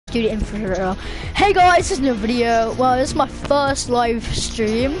do the intro. Hey guys, this is a new video. Well, this is my first live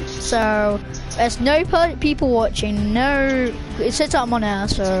stream, so there's no people watching. No, it says I'm on air,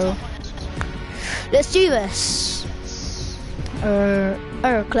 so let's do this.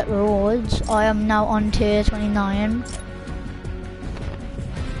 Collect rewards. I am now on tier 29.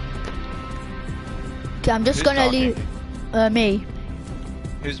 Okay, I'm just gonna leave. Me.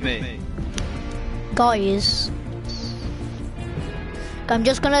 Who's me? Guys. I'm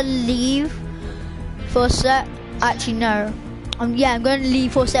just gonna leave for a sec. Actually, no. I'm gonna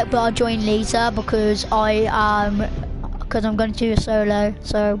leave for a sec, but I'll join later because I'm going to do a solo.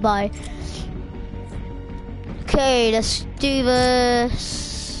 So bye. Okay, let's do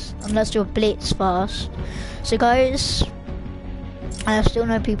this. And let's do a blitz first. So guys, I still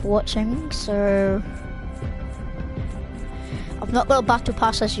no people watching. So I've not got a battle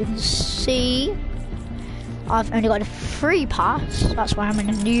pass, as you can see. I've only got a free pass, that's why I'm in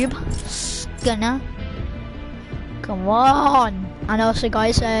a noob. Gunner. Come on! And also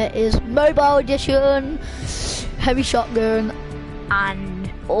guys, there is mobile edition, heavy shotgun,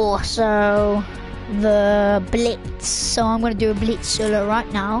 and also the blitz. So I'm gonna do a blitz solo right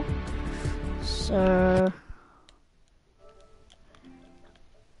now. So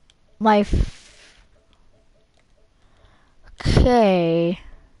okay.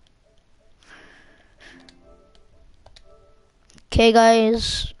 Okay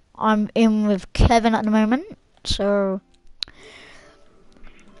guys, I'm in with Kevin at the moment, so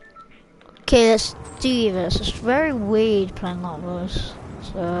okay, let's do this. It's very weird playing like this,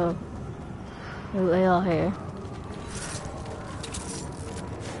 so here we are here.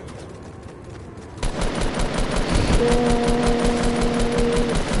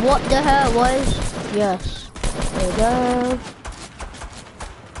 What the hell was? Yes, there we go.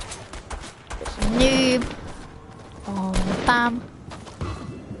 It's a noob. Bam.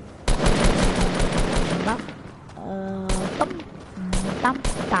 Bam. Bam.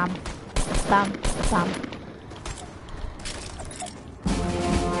 Bam. Bam. Bam.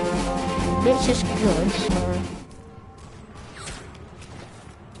 It's just good, so.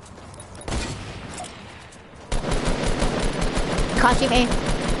 Can't see me.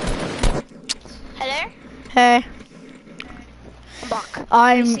 Hello? Hey.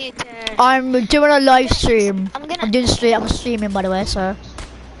 I'm doing a live stream. I'm doing stream. I'm streaming, by the way, so.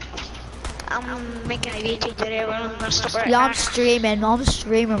 I'm making a YouTube video. I'm gonna stop right Yeah, now. I'm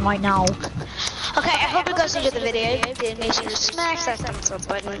streaming right now. Okay, I hope you guys enjoyed the video. Then make sure to smash that thumbs up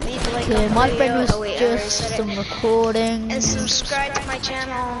button. Leave a like on Okay, the my video. friend was just some recording. And subscribe to my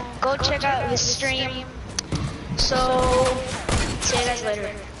channel. Go check out his stream. So, see you guys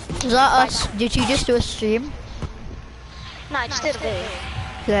later. Was that us? Did you just do a stream? No, I just did a video.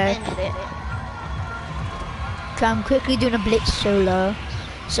 Okay. Ended it. Okay, I'm quickly doing a blitz solo.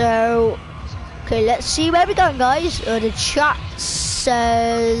 So, okay, let's see where we're going, guys. The chat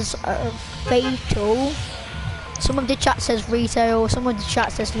says fatal. Some of the chat says retail. Some of the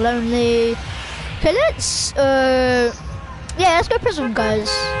chat says lonely. Okay, let's let's go prison,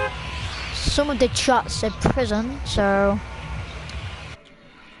 guys. Some of the chat said prison, so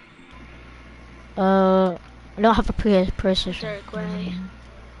I don't have a prison. Dark way.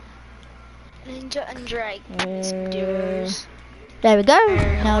 Ninja and Dragons. There we go.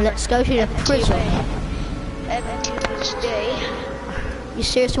 Now let's go to the prison. Each day. You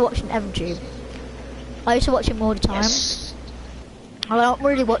seriously watching EverTube? I used to watch him all the time. Yes. I don't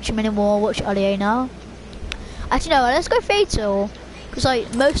really watch him anymore. I watch Ollie now. Actually, no. Let's go Fatal, because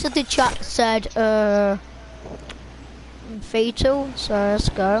like most of the chat said Fatal. So let's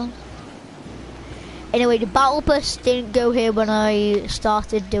go. Anyway, the battle bus didn't go here when I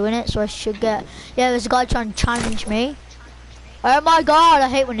started doing it, so I should get. Yeah, there's a guy trying to challenge me. Oh my god, I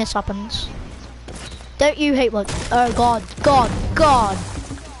hate when this happens. Don't you hate when? Oh god, god.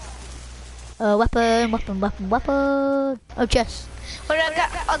 Weapon. Oh, chest. Well,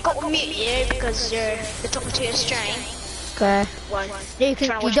 I got to mute you because you're talking to your stream. Okay.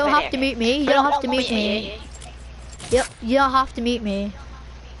 You don't have to mute me. You don't have to mute me. Yep, you don't have to mute me.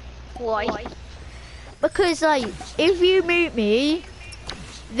 Why? Because like, if you mute me,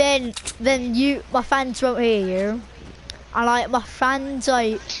 then my fans won't hear you. And like, my fans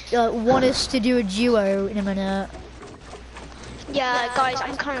want us to do a duo in a minute. Yeah, guys,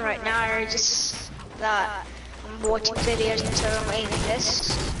 I'm coming right now. Just that I'm watching videos until I'm eating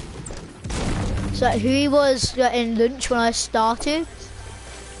this. So he was in lunch when I started.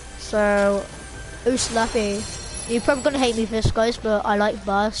 So, who's Slappy? You're probably gonna hate me for this, guys, but I like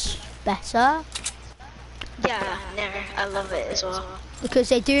Buzz better. Yeah, no, I love it as well. Because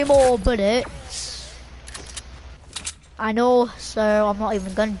they do more bullets. I know, so I'm not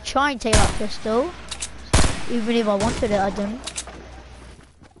even going to try and take that pistol. Even if I wanted it, I didn't.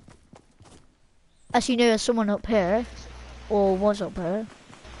 As you know, there's someone up here. Or was up here.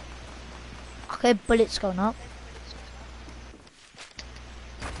 Okay, bullets going up.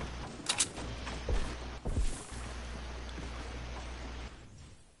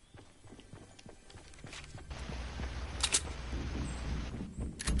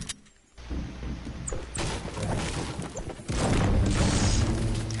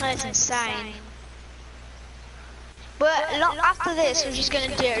 That's insane. But after this, we're just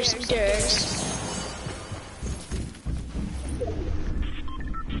gonna do some doors.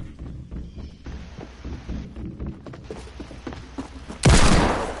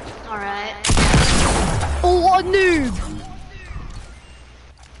 Alright. Oh, what a noob!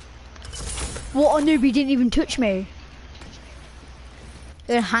 What a noob, he didn't even touch me.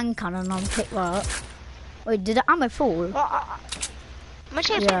 A hand cannon on pick that. Wait, did the ammo fall? I'm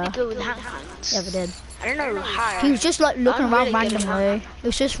actually pretty good with hand cannons. Yeah, we did. I don't know how. He was just like looking I'm around really good at randomly. He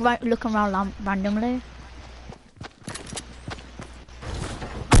was just looking around randomly.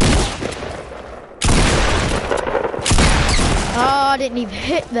 Oh, I didn't even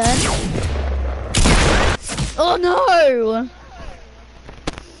hit then. Oh no!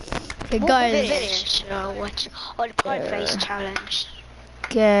 Okay, guys. The Pride Face challenge.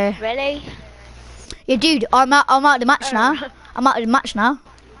 Okay. Ready? Yeah, dude, I'm out of the match now. I'm out of the match now.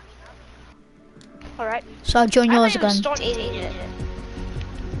 Alright. So I'll join yours again.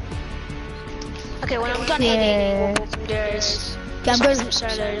 Okay, when I'm done editing, we'll do this. Okay, I'm going. Some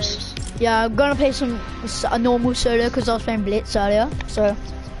solos. Yeah, I'm gonna play a normal solo because I was playing Blitz earlier. So.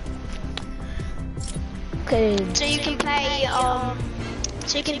 Okay. So you can play,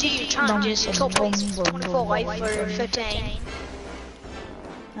 so you can do your challenges. Top points 25 for 15.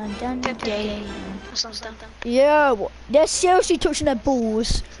 15 or something. Yeah, they're seriously touching their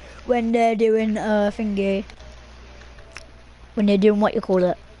balls when they're doing thingy. When they're doing what you call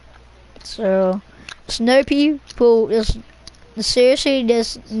it. So, there's no people. Seriously,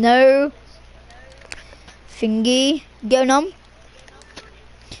 there's no thingy going on.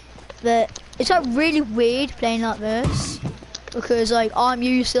 But it's like really weird playing like this because like I'm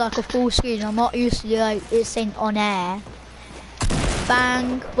used to like a full screen. I'm not used to like it saying on air.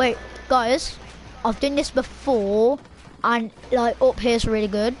 Bang! Wait, guys, I've done this before, and like up here's really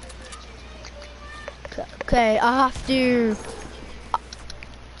good. Okay, I'll have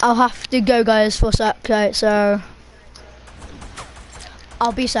to go, guys, for a sec. Okay, so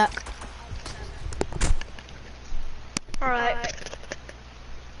I'll be sec. Alright.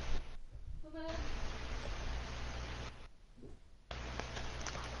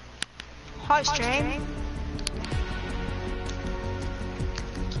 Hi, stream.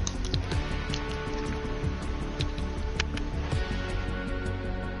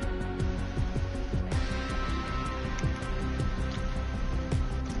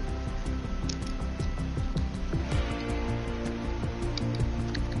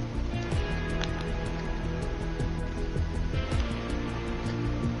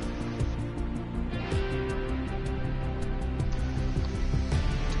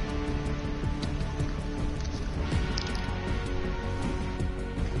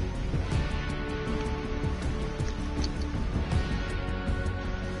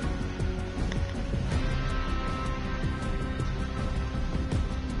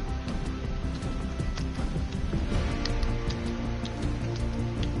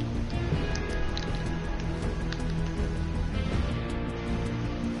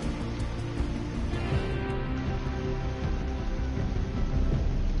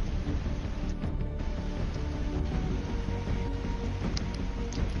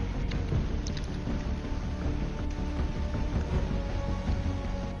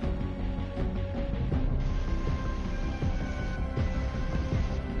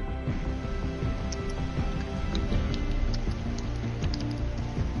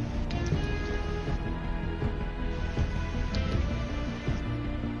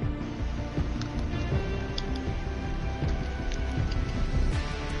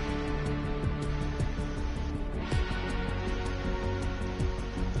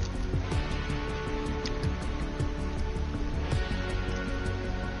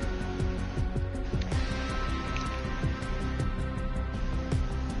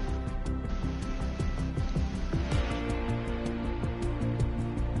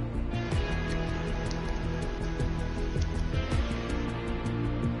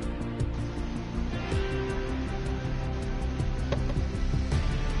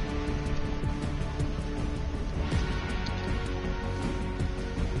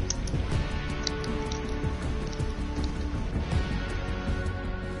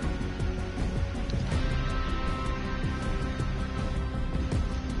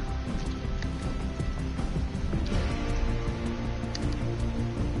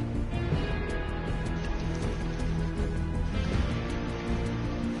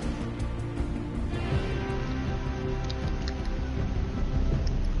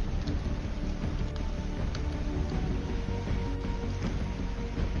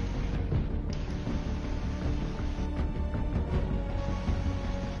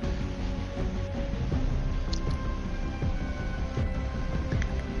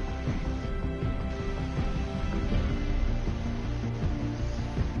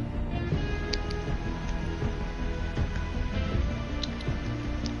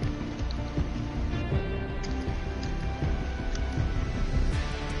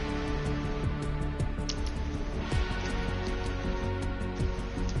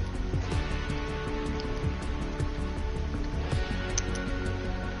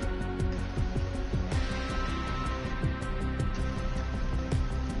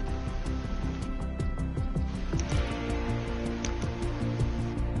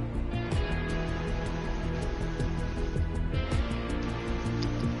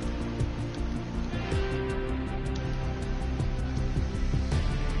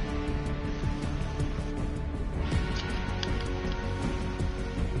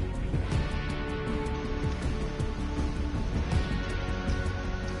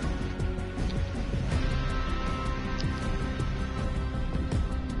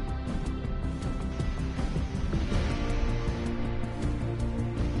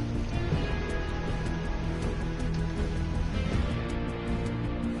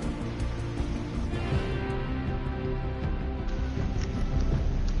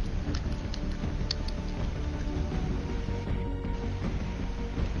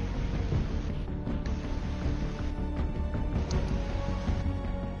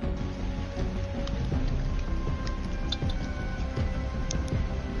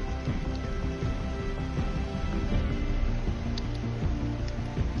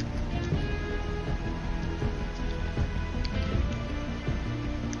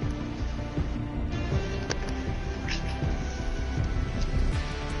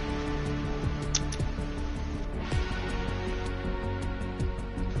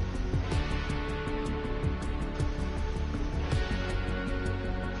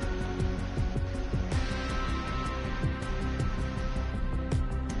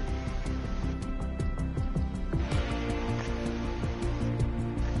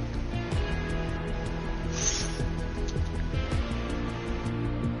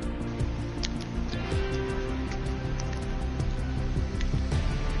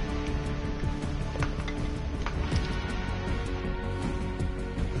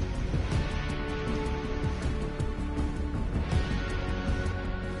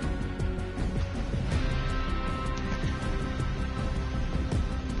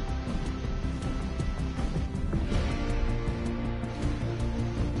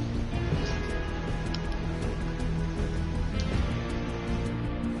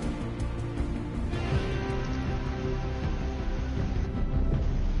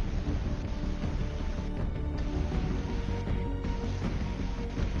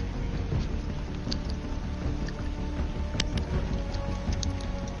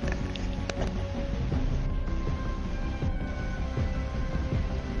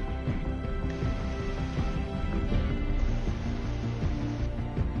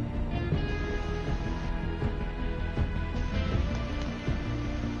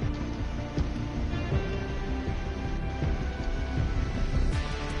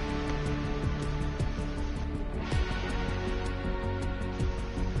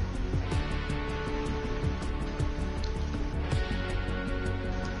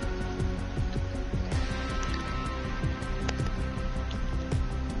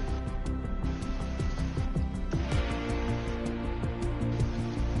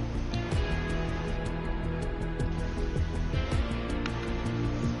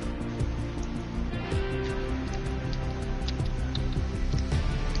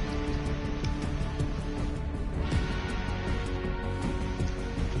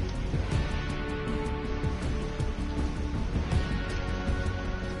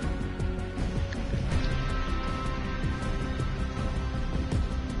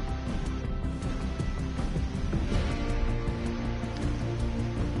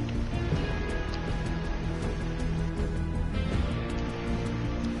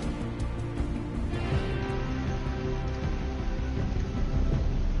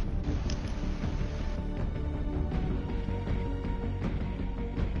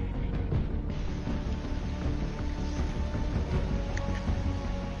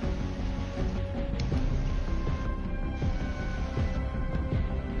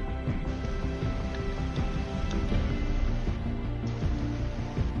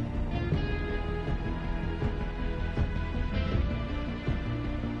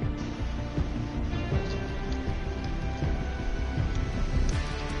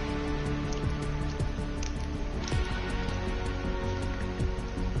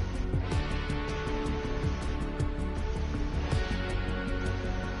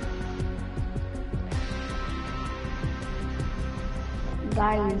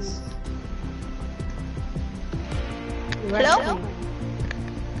 Guys. Hello?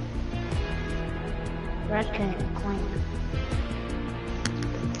 Red Clank.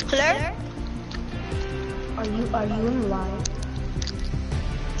 Hello? Are you in live?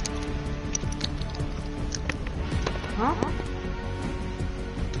 Huh?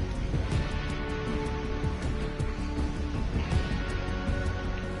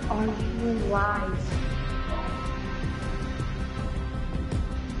 Are you live?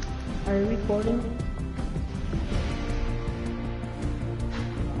 Are you recording?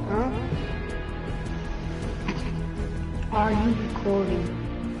 Huh? Are you recording?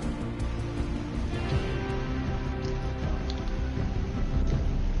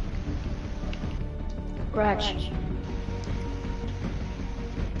 Red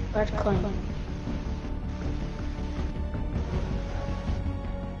Clank.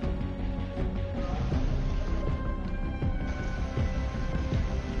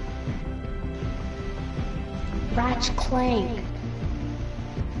 Ratch Clank.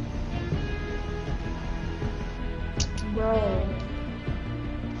 Bro.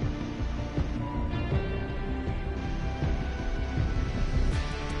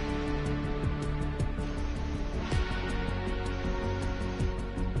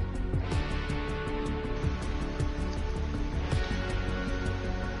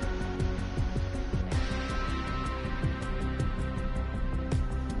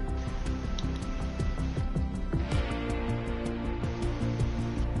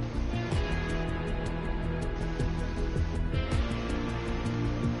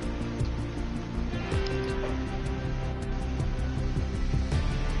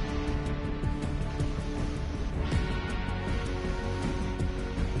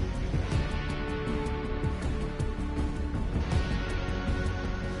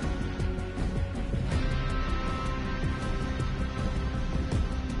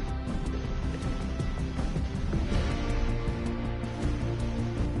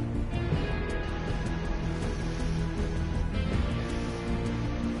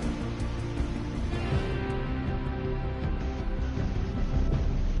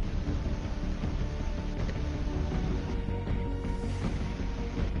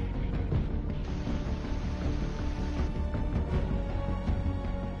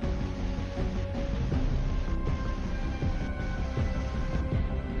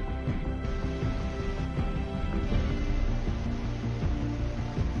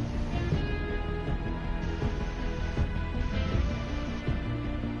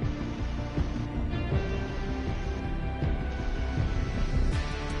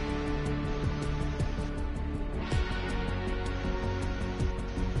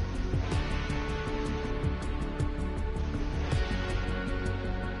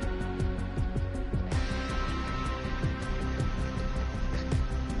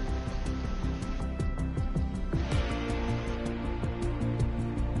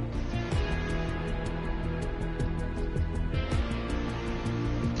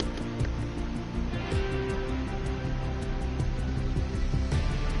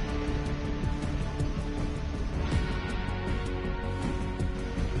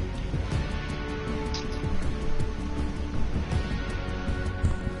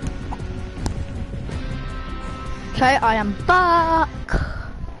 Okay, I am back.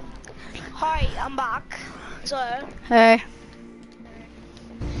 Hi, I'm back. So, Hey,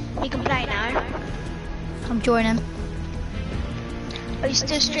 you can play now. I'm joining. Are you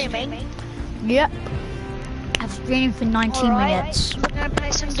still streaming? Yep. I've streamed for 19 Alright, minutes. we're gonna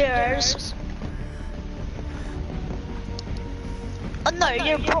play some Doors. Oh no,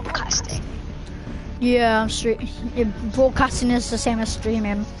 you're broadcasting. Yeah, broadcasting is the same as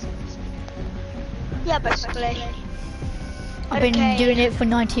streaming. Yeah, basically. I've been doing it for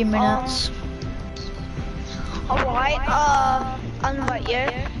 19 minutes. Alright, I'll invite you.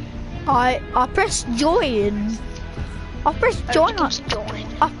 I pressed join. I pressed join. Join.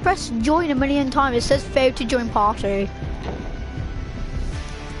 I've pressed join a million times. It says failed to join party.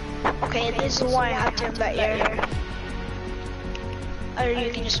 Okay, this is why I have to invite you. Or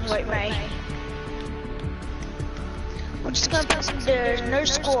you can just invite me. I'm just gonna play some Doors. No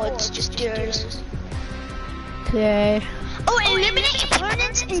squads, just Doors. Okay. Oh, eliminate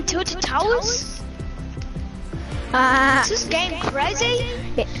opponents in Tilted Towers? Is this game crazy?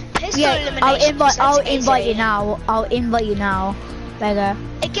 Pistol elimination. I'll invite you now. I'll invite you now. Beggar.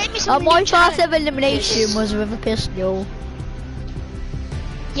 It gave me some My new first ever challenges. elimination was with a pistol.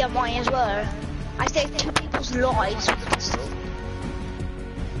 Yeah, mine as well. I saved 2 people's lives with a pistol.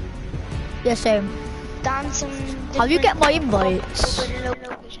 Yeah, same. Dancing. How do you get my invites? You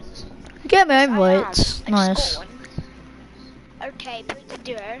get my invites. Nice. Okay, put the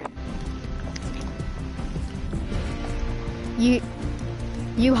duo.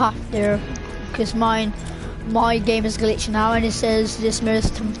 You have to, because my game is glitching now and it says this mode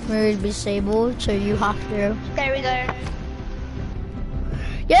is temporarily disabled, so you have to. There we go.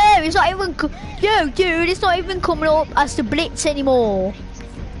 Yeah, it's not even. Yo, dude, it's not even coming up as the Blitz anymore.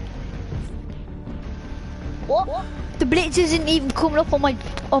 What? The Blitz isn't even coming up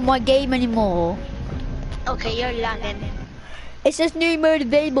on my game anymore. Okay, you're lagging. It says new mode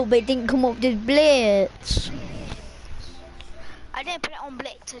available, but it didn't come up with Blitz. I didn't put it on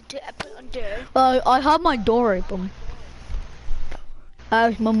Blitz, I put it on Duo. Well, I have my door open. My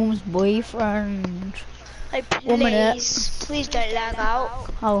mum's boyfriend. Like, 1 minute. please don't lag out.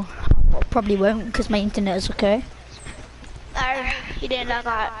 Oh, probably won't because my internet is okay. You didn't lag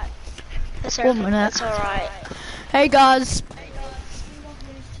out. That's 1 minute. That's alright. Hey guys.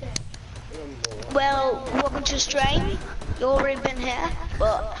 Well, welcome to the stream. You've already been here,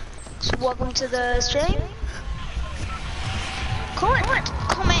 but so welcome to the stream. Comment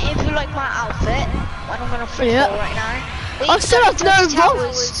if you like my outfit. When I'm gonna flip right now. I still have no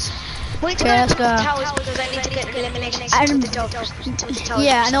voice. We need to go to the towers because I need to get eliminations to the towers.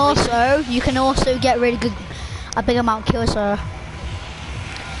 Yeah, and also you can also get really good, a big amount of kills. So,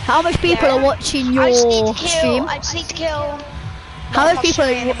 how much people are watching your stream? I just need to kill. How many people?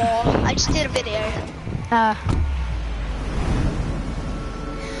 I just did a video.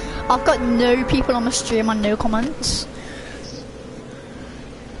 I've got no people on my stream and no comments.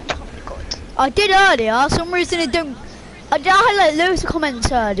 Oh my god. I did earlier. For some reason it don't. I had like loads of comments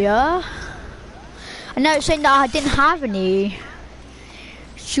earlier. And now it's saying that I didn't have any.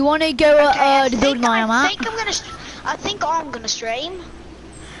 Do you want to go the building I am at? I think I'm gonna stream.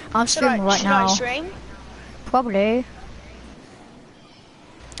 I'm streaming right now. Should I stream? Probably.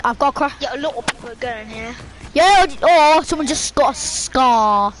 I've got a crash. Yeah, a lot of people are going here. Yeah, oh, someone just got a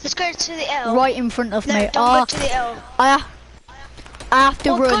scar. Let's go to the L. Right in front of me. Don't go to the L. I have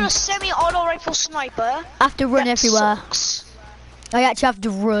to run. I've got a semi-auto rifle sniper. I have to run everywhere. Sucks. I actually have to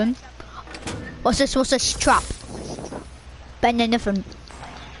run. What's this? What's this trap? Better than nothing.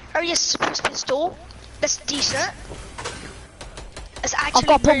 Oh yes, pistol. That's decent. That's I've actually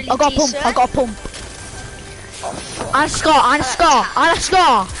got a pump. really I've got a pump. decent. I've got a pump. And a scar. And a scar. And a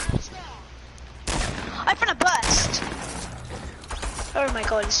scar. I'm gonna burst. Oh my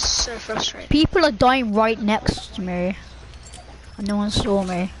god, it's so frustrating. People are dying right next to me, and no one saw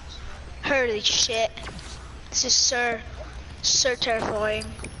me. Holy shit. This is so terrifying.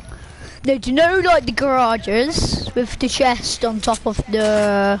 No, do you know like the garages with the chest on top of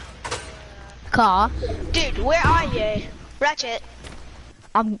the car? Dude, where are you? Ratchet.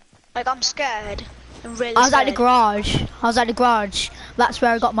 I'm scared. I'm really I was scared. at the garage. I was at the garage. That's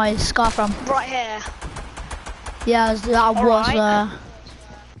where I got my scar from. Right here. Yeah, I was there.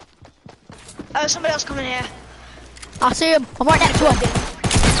 Oh, somebody else coming here. I see him. I'm right next to him.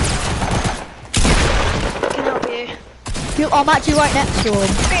 Can help you. I'm actually right next to him.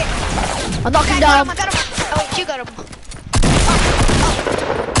 Okay. I'm knocking I down. got him. Oh, you got him.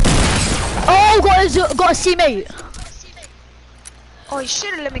 Oh, got a teammate. Oh, you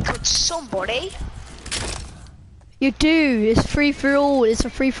should have let me kill somebody. You do. It's free for all. It's a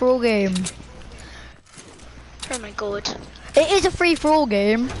free for all game. Oh my god. It is a free for all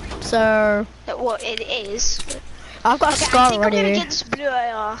game. So What it is. I've got a scar I think already. I'm gonna get this blue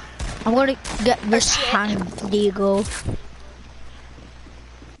AR. I'm gonna get this hand deagle.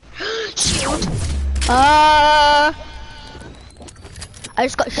 Shield. I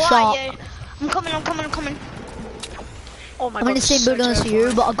just got Where shot. are you? I'm coming. Oh my I'm god. in the same building as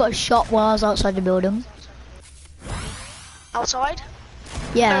you, but I got shot while I was outside the building. Outside?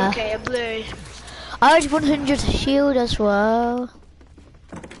 Yeah. Okay, a blue. I had 100 shield as well.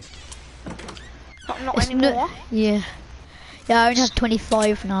 Not It's anymore. Yeah. Yeah, I only have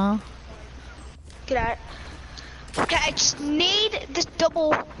 25 now. Get out. Okay, I just need this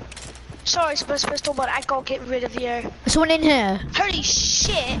double. Sorry, Spurs Pistol, but I gotta get rid of you. There's someone in here. Holy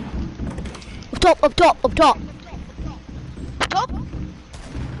shit! Up top, up top, up top. Stop!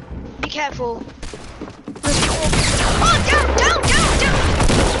 Be careful. Oh, down!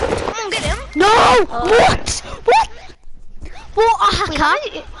 Come on, get him! No! What? What? What a Wait, hacker? how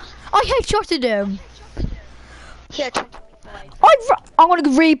did you- I headshotted him. Here, I'm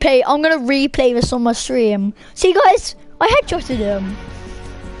gonna replay this on my stream. See guys, I headshotted him.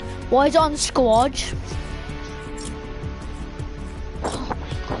 Why is it on squad? oh my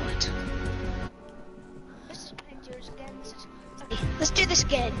god. Let's do this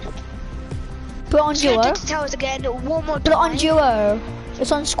again. Put it on Let's go duo. to the towers again, one more time. Put it on duo.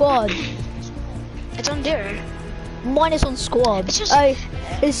 It's on squad. It's on duo. Mine is on squad. It's just-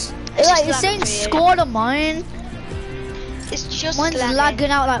 it's just like it's saying lagging for you. squad on mine. It's just Mine's lagging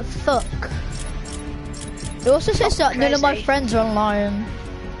out like fuck. It also says that none of my crazy. friends are online.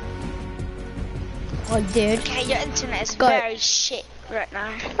 I did. Okay, your internet is Go. very shit right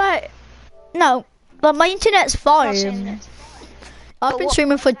now. Right. No, but my internet's Not saying fine. it. I've But been what-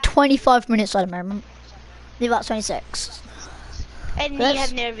 streaming for 25 minutes at the moment. Maybe about 26. And Yes. you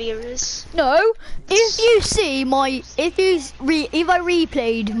have no viewers. No, if you see my, if I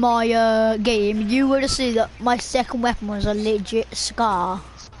replayed my game, you would have seen that my second weapon was a legit scar.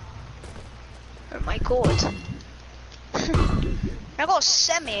 Oh my god. I got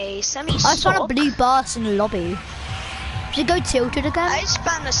semi I found a suck. blue burst in the lobby. Should go tilted again? I just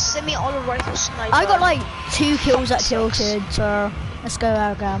found a semi-auto rifle sniper. I got like 2 kills at tilted, so let's go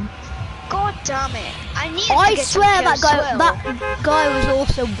out again. God damn it! I need to I get swear some that kills guy, as well. that guy was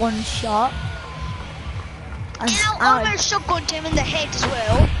also one shot. And And I almost shotgunned him in the head as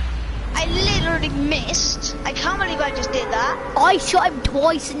well. I literally missed. I can't believe I just did that. I shot him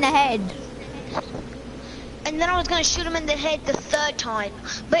twice in the head. And then I was gonna shoot him in the head the third time,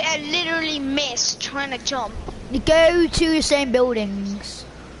 but I literally missed trying to jump. You go to the same buildings.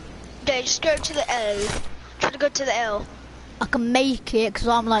 Okay, just go to the L. Try to go to the L. I can make it because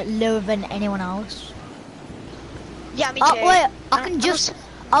I'm like lower than anyone else. Yeah, me too. Oh wait, I I'm- can I'm just, s-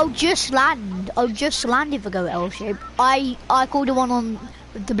 I'll just land. I'll just land if I go L shape. I called the one on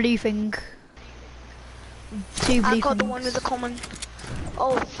with the blue thing. 2 blue I got the things. one with the common.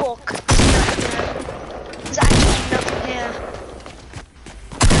 Oh fuck. There's actually nothing here.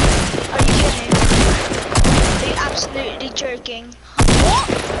 Are you kidding? Are you absolutely joking?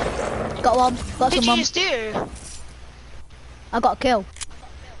 What Got one. Got did you someone. just do? I got a kill.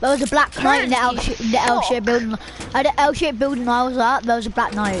 There was a black knight in the L shape, Fuck. building. At the L shaped building I was at, there was a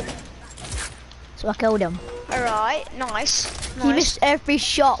black knight. So I killed him. Alright, nice. He missed every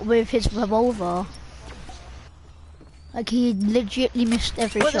shot with his revolver. Like he legitimately missed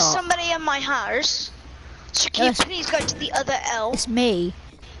every Well, there's shot. somebody in my house. So can Yes. you please go to the other L? It's me.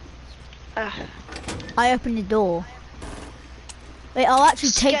 Uh, I opened the door. Wait, I'll actually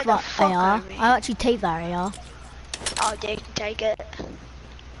Scared take the that fuck AR. out of me. I'll actually take that AR. oh, they can take it.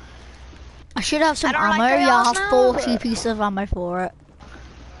 I should have some I don't like ammo. Yeah, I ARs have now, 40 but- pieces of ammo for it.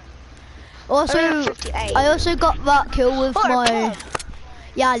 I Also, have 58. I also got that kill with Oh, my. Tom,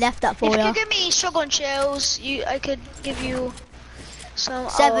 Yeah, I left that for if you you. could give me shotgun shells, I could give you some.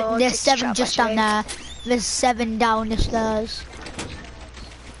 Seven. oh, There's take the 7 strap, just down actually. there. There's 7 down the stairs.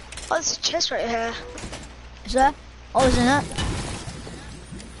 Oh, there's a chest right here. Is there? Oh, isn't it?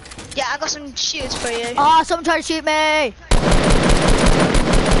 Yeah, I got some shields for you. Oh, someone tried to shoot me!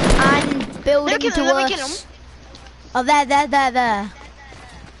 And building kill to him, let me us. kill him. Oh, there.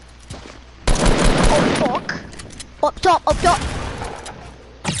 Oh fuck! Up top.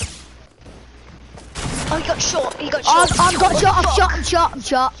 Oh, he got shot. He got Oh, shot. I'm got Oh, shot, fuck. I'm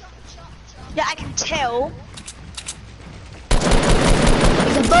shot. Yeah, I can tell.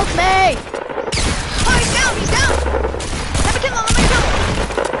 He's above me! Oh, he's down. Let me kill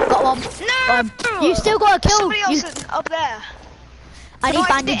him. Got one. No! You still got a kill. Somebody else You- is up there. I need No, I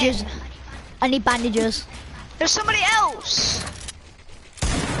bandages. didn't. I need bandages. There's somebody else.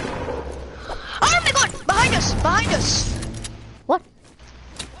 Oh my god! Behind us! What?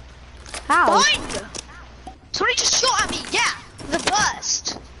 How? Behind! Somebody just shot at me. Yeah, the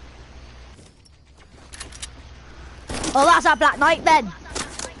burst. Oh, that's that Black Knight then.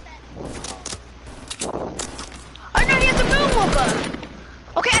 Oh no, he has a moonwalker.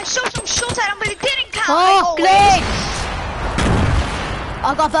 Okay, I shot some shots at him, but it didn't count. Oh, like glitch! always.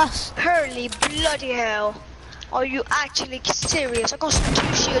 I got this. Holy bloody hell! Are you actually serious? I got some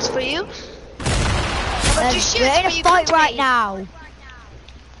 2 shields for you. I got 2 shields We're in for a you. fight come to right me. now.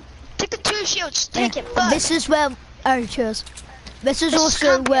 Take the 2 shields. Take it first. This is where. Oh, cheers. This is This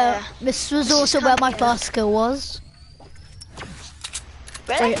also camp where. here. This was This is also where my camp here. first kill was.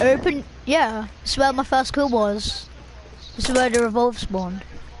 Really? Wait, open. Yeah, this is where my first kill was. This is where the revolve spawned.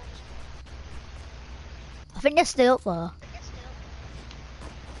 I think they're still up there.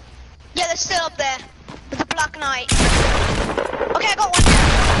 Yeah, they're still up there with the Black Knight. Okay, I got one.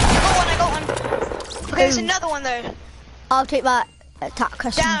 Okay, there's Ooh. another one though. I'll take that attack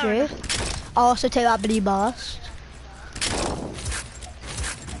SMG. I'll also take that blue burst.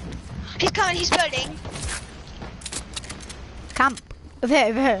 He's coming. He's building. Camp. Over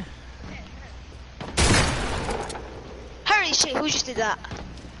here. Holy shit! Who just did that?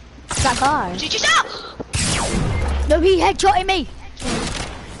 That guy. Did you just ah! No, he headshotted me.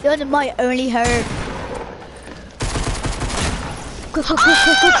 You're my only hurt.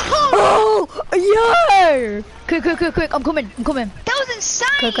 Oh, yo! Quick, I'm coming. That was insane.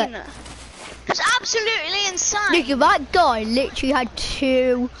 Quick. That's absolutely insane. Look, that guy literally had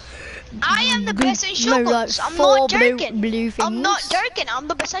 2. I am the best in No, shotguns. like I'm 4 not joking. blue things. I'm not joking. I'm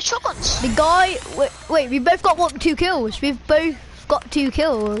the best at shotguns. The guy, wait, we both got 2 kills. We've both got 2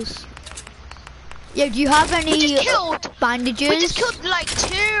 kills. Yo, do you have any We just killed. bandages? We just killed like 2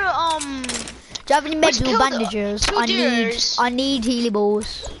 Do you have any medical killed bandages? 2 deers. I need healy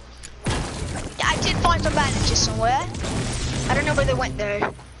balls. Yeah, I did find some bandages somewhere. I don't know where they went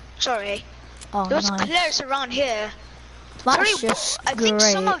though. Sorry. Oh, There was nice. close around here. That's Sorry, just I great. think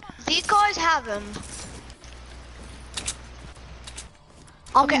some of these guys have them.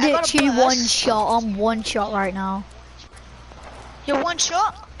 I'm Okay, I got a literally one burst. shot. I'm 1 shot right now. You're 1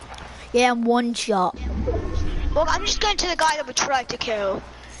 shot? Yeah, I'm 1 shot. Well, I'm just going to the guy that we tried to kill.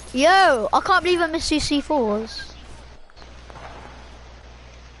 Yo, I can't believe I missed 2 C4s.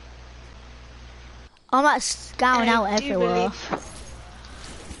 I'm like scouting And out I do everywhere. believe-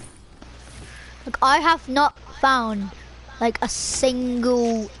 Look, I have not found like a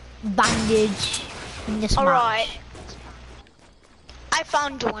single bandage in this match. Alright. I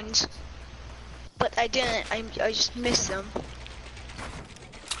found ones. But I didn't. I just missed them.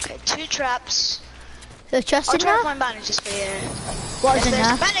 Okay, 2 traps. There's chest I'll in try to there? find bandages for you. What is in Yes,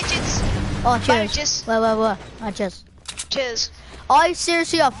 there? there's bandages. Oh, cheers. bandages. Where? Oh, cheers. Cheers. I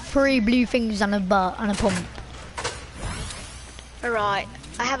seriously have 3 blue things and a pump. Alright.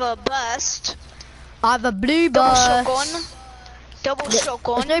 I have a burst. I have a blue Double burst. shotgun. Double There's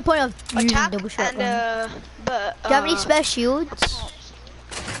shotgun. no point of using Attack double shotgun. and but Do you have any spare shields?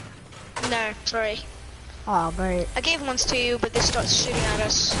 no, sorry. Oh, great. I gave ones to you, but they started shooting at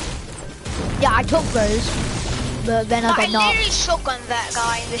us. Yeah, I took those, but then I I got knocked. literally shotgunned that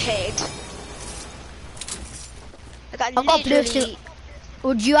guy in the head. Like I I've got blue literally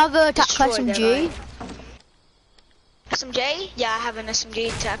Would you have a attack destroyed that SMG? guy. SMG? Yeah, I have an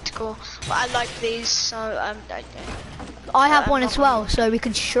SMG tactical, but I like these, so I have one not as well, so we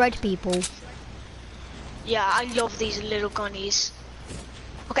can shred people. yeah, I love these little gunnies.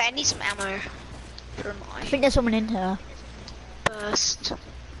 Okay, I need some ammo for I my think there's someone in here. burst.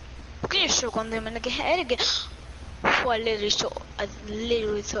 I'm gonna shotgun them and again. Oh, I literally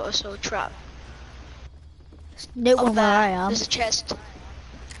thought I saw a trap. There's no Up one where there, I am. there's a chest.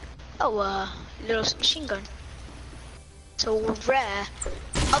 Oh, little machine gun. So rare.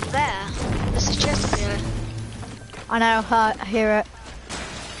 Up there, there's a chest up here. I know, I hear it.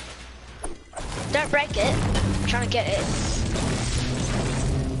 Don't break it. I'm trying to get it.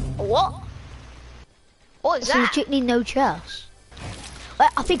 What? What is So that? you need no chest. Wait,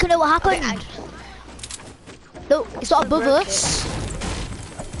 I think I know what happened. Okay, Look, it's not above broke us.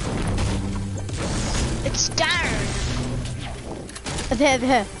 it's down. Over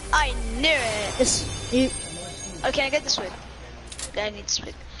here. I knew it. It's you. Oh, can I get this one? I need this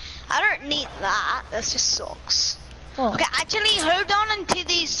one. I don't need that. That's just socks. Oh, Okay, actually, hold on until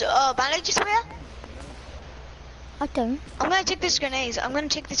these bandages here. I don't. I'm gonna take these grenades. I'm gonna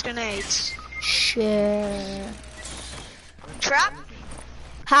take these grenades. Shit. Trap?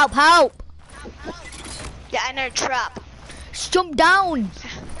 Help! Yeah, I know trap. Just jump down.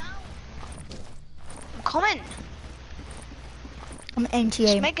 I'm coming. I'm Just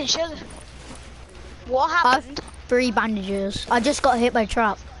NTA. making sure. What I have happened? 3 bandages. I just got hit by a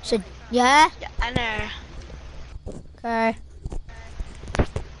trap. So yeah. Yeah, I know. Okay.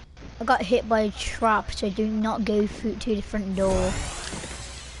 I got hit by a trap, so do not go through to the front door.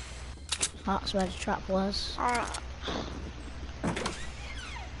 That's where the trap was. Alright.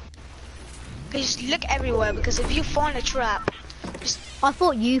 Just look everywhere because if you find a trap, just I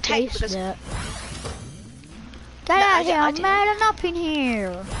thought you Take placed because- it. Get No, out I of here, didn't- I I'm didn't. mad up in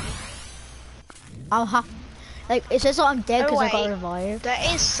here. I'll have, like, it says I'm dead Oh, because I got wait. revived.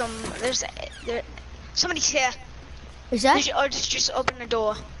 there, somebody's here. Is that? Or just open the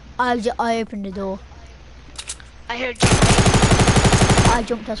door. I opened the door. I heard you. I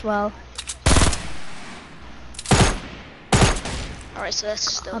jumped as well. Alright, so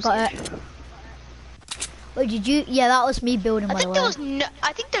that's still. I got it. Wait, did you? Yeah, that was me building, I by the think way. there was no.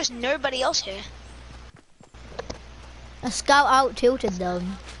 I think there's nobody else here. A scout out tilted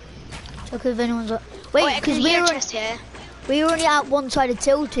them. So if anyone's wait, I can because hear we're a chest here. we were only at one side of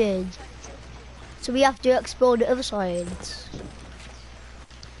tilted, so we have to explore the other sides.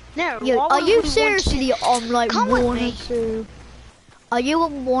 No. Yo, why are would you we want to- seriously on like Come with one me. or two? Are you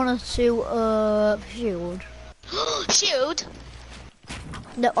on one or two shield? Shield.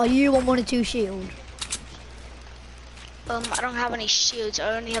 No, are you on 1 or 2 shield? I don't have any shields.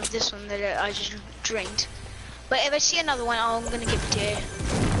 I only have this one that I just drained. But if I see another one, I'm gonna give it to you.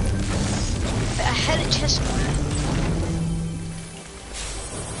 But I had a chest one.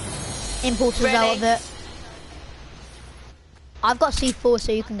 Importers out of it. I've got C4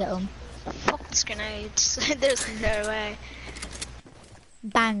 so you can get them. Fuck these grenades. There's no way.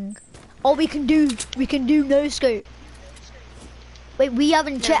 Bang. Oh, we can do no scope. Wait, we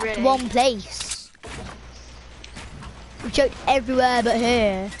haven't No, checked really. one place. We checked everywhere but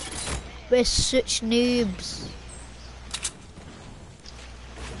here. We're such noobs.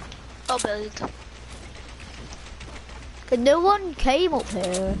 I'll build. And no one came up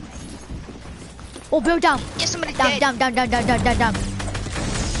here. Oh, build down. Yeah, somebody Down, did. down.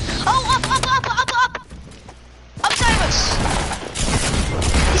 Oh, up. Upside us.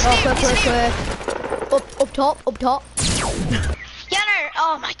 He's near, he's near. Up top. Yeah, no.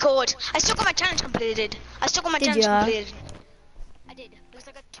 Oh my god. I still got my challenge completed. Did ya? I did. Because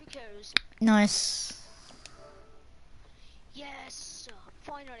I got 2 kills. Nice. Yes.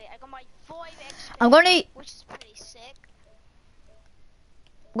 Finally, I got my 5 XP. I'm gonna Which is pretty sick.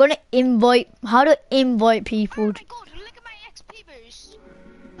 invite. How to invite people? Oh my god, look at my XP boost.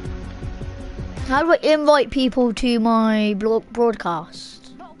 How do I invite people to my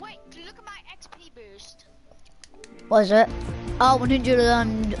broadcast? But wait, look at my XP boost. What is it? Oh,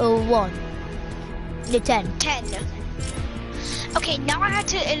 101. Yeah, 10. 10. Okay, now I have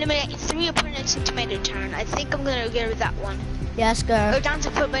to eliminate 3 opponents in tomato turn. I think I'm gonna go with that one. Yeah, let's go. Go down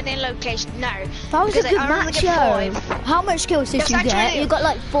to permanent location. No. That was a because good I only match, get yo. 5. How much kills did That's you get? actually- You got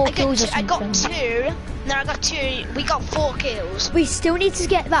like 4 kills or I got something. 2. Then I got 2. We got 4 kills. We still need to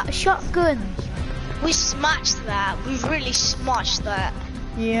get that shotgun. We smashed that. We really smashed that.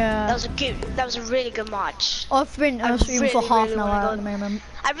 Yeah. That was a really good match. I've been I streaming for really, half really an wanna hour go- at the moment.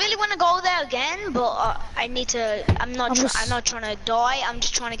 I really want to go there again, but I need to. I'm not trying to die. I'm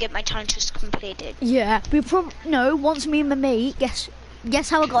just trying to get my challenges completed. Yeah, we probably no. Once me and my mate, guess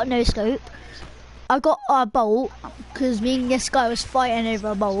how I got no scope. I got a bolt because me and this guy was fighting over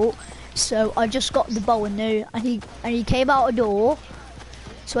a bolt. So I just got the bolt and he came out a door.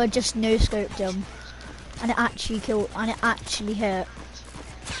 So I just no scoped him, and it actually killed and it actually hit.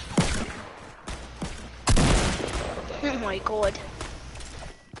 Oh my god.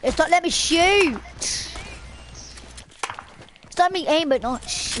 It's not let me shoot. It's let me aim but not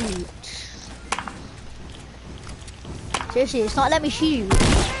shoot. Seriously, it's not let me shoot.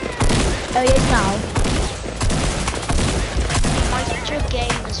 Oh yes now. My future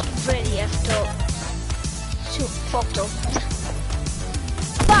game is really effed up. So fucked up.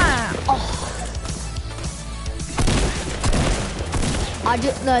 Bam! Oh. I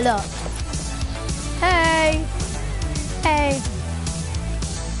just no look. Hey.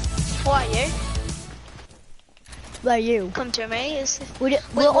 Who are you? Where are you? Come to me. We're Wait,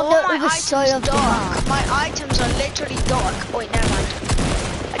 on all the my other side items of the dark. map. My items are literally dark. Oh, wait, never mind.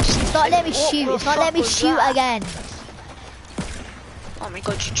 It's not let me What shoot. the It's not let fuck me was shoot that? again. Oh my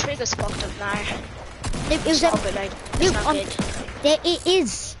god, your trigger's fucked up now. It was Stop it, like, no, it's not good. it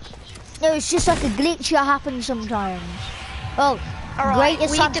is. No, it's just like a glitch that happens sometimes. Oh, Alright,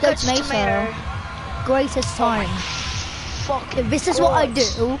 greatest we time need to to go go to to Mesa. tomato. Greatest time. Fucking This is what I god.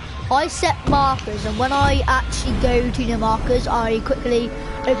 do. I set markers, and when I actually go to the markers, I quickly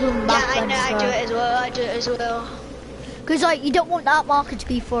open them back Yeah, I know, I do it as well. Because like you don't want that marker to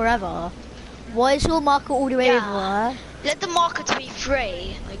be forever. Why is your marker all the way Yeah. over? Let the market be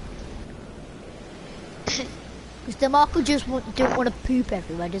free. Like, Because the marker just don't want to poop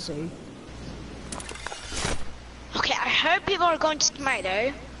everywhere, does he? okay, I hope people are going to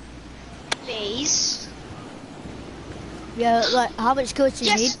tomato. Please. Yeah, like how much kills do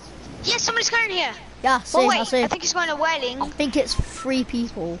you need? Yes! Yes, somebody's going here. Yeah, Oh same, wait, same. I think he's going to Whaling. I think it's 3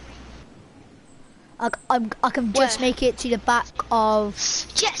 people. I can just Where? make it to the back of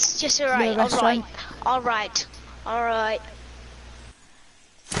Yes, the alright, restaurant. alright.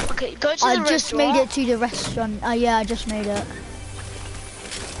 Okay, go to the I restaurant. just made it to the restaurant. Yeah, I just made it.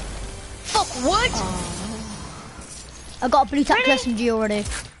 Fuck, what? I got a blue tack Really? SMG already.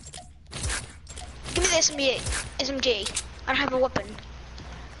 Give me the SMG. I don't have a weapon.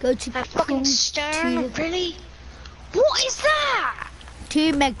 Go to A fucking come stone, to really? What is that?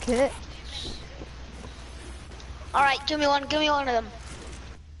 2 medkits. Alright, give me one of them.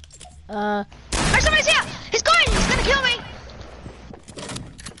 Uh, Oh, somebody's here! He's gonna kill me!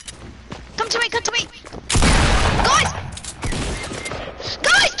 Come to me! Guys!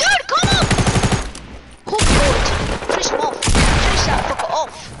 Dude, come on! Oh god! Finish him off! Finish that fucker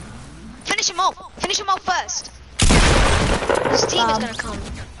off! Finish him off first! His team is gonna come.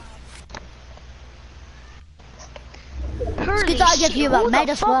 Holy good that I give shit, you that who med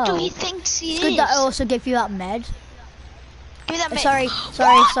the as fuck well. do he think he It's is? good that I also give you that med. Give me that med. Sorry.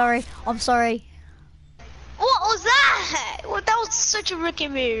 I'm sorry. What was that? Well, that was such a rookie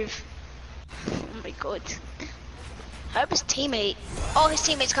move. Oh my god. I hope his teammate. Oh, his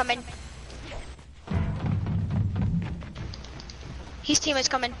teammate's coming. His teammate's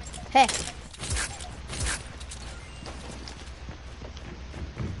coming. Hey.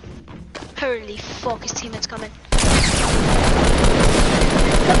 Holy fuck, his teammate's coming.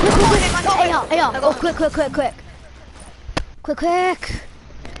 Oh, quick.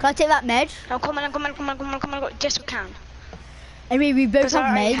 Can I take that med? I'm coming. Yes, we can. I mean, we both Because I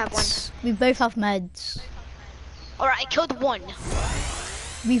have already have meds. We both have meds. Alright, I killed one.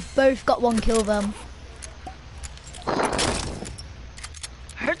 We've both got one kill them.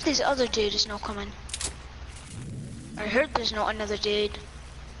 I heard this other dude is not coming. I heard there's not another dude.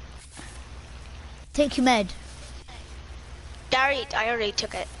 Take your med. I already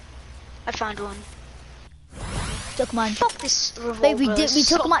took it. I found one. Took mine. Fuck this revolver. Wait, we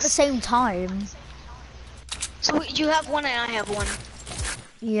took them at the sucks. same time. So you have one and I have one.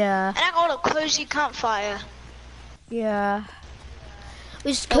 Yeah. And I got a cozy campfire. Yeah.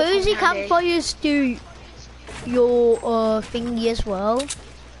 Is Oh, cozy from campfires do your thingy as well?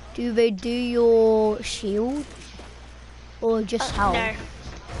 Do they do your shield? Or just health? No.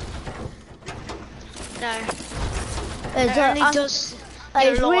 No. It's, It only I'm, does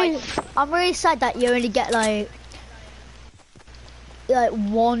it's your really, life. I'm really sad that you only get like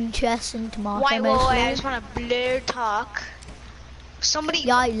one chest into Marco Wait, mostly. I just want to blue talk. Somebody.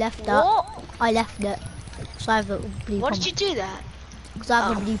 Yeah, I left that. What? I left it. So I have a blue Why pump. did you do that? Because I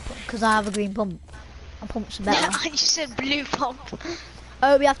have Oh. a blue. Because I have a green pump. And pumps are better. you said blue pump.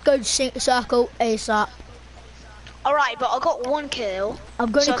 Oh, we have to go to circle ASAP. Alright, but I got one kill.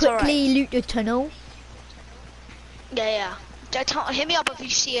 I'm going So to it's quickly loot the tunnel. Yeah. Hit me up if you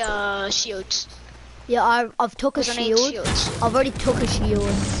see shields. Yeah, I've took a 'Cause I need shield. shields. I've already took a shield.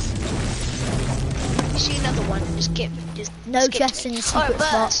 You see another one? Just No skip chest me. in the Oh, secret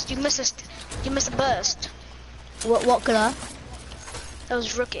spot. burst! You missed a burst. What colour? That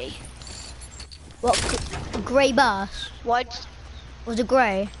was rookie. Grey bass? What? Was it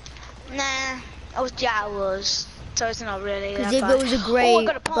grey? Nah, it was. So it's not really. Because that if bad. it was a grey, Oh, I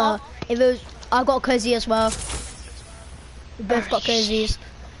got a pump. if it was, I got cozy as well. We both got cozies.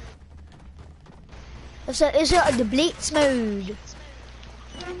 So is it the blitz mode?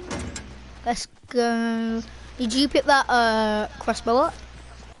 Let's go. Did you pick that crossbow up?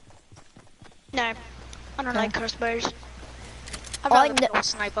 No, I don't Okay. like crossbows. I'd I rather kn- pick up a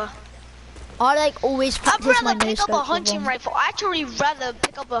sniper. I like always I'd practice my rather no pick up a scopes with hunting one. rifle. I actually rather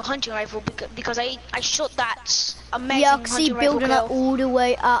pick up a hunting rifle because I shot that amazing Yeah, I can see hunting rifle building up kill. all the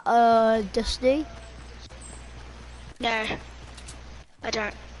way at Dusty. No, I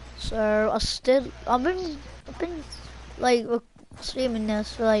don't. So I've been like streaming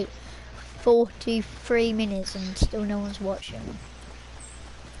this for like 43 minutes and still no one's watching.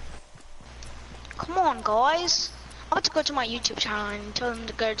 Come on, guys. I want to go to my YouTube channel and tell them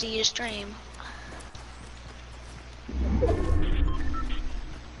to go to your stream.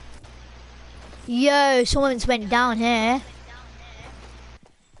 Yo, someone's went down here.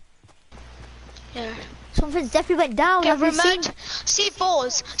 Yeah. Something's definitely went down. Get Have you seen? remote.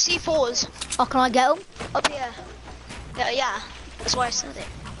 C4s. Oh, can I get them? Up here. Yeah. That's why I said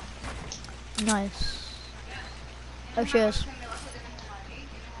it. Nice. Oh, cheers.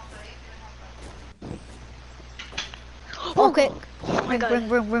 Okay. Oh my god.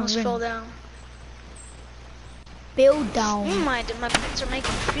 Ring. Almost fell down. Build down. My pets are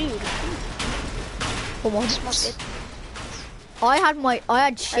making food. For what? Smells good. I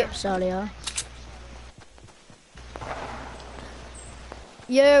had ships earlier.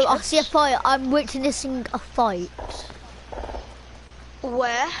 Yo, I see a fight. I'm witnessing a fight.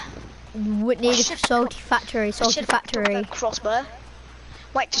 Where? Near the shit. salty factory. I Salty should've picked up factory. that crossbow.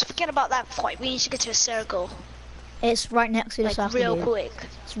 Wait, just forget about that fight. We need to get to a circle. It's right next to the Like circle. real dude. quick.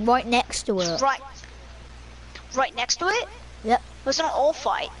 It's right next to it. It's right next to it? Yep. But it's not all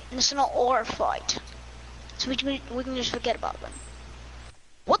fight. And it's not our fight. So we can just forget about them.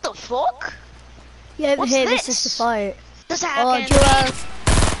 What the fuck? Yeah, over What's here. This this? is the fight. There's a Oh, hacker in the game. duo.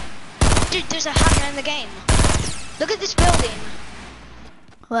 Dude, there's a hacker in the game. Look at this building.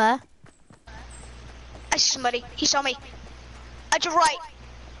 Where? I see somebody. He saw me. At your right.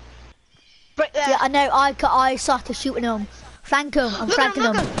 Right there. Yeah, I know. I started shooting him. Flank him. I'm Look at flanking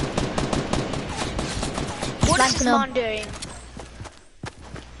him, him. look at him. What is this Flanking him. man doing?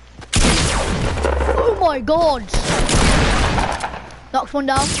 Oh my god! Knocked one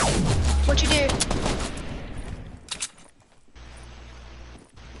down. What you do?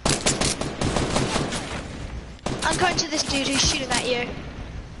 I'm going to this dude who's shooting at you.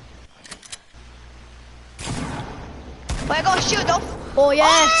 Wait, I got a shield off. Oh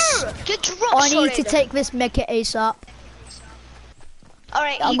yes! Oh, get dropped. I need to take this medkit ASAP.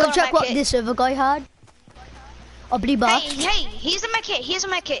 Alright, I'm gonna check what this other guy had. A blue buff. Hey, here's a medkit. Here's a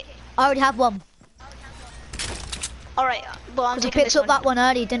medkit. I already have one. Alright, well I'm I taking picked this up one. that one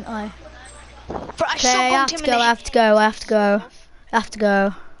early, didn't I? Bro, I Okay, I have to go, I have to go, I have to go. I have to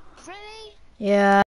go. Really? Yeah.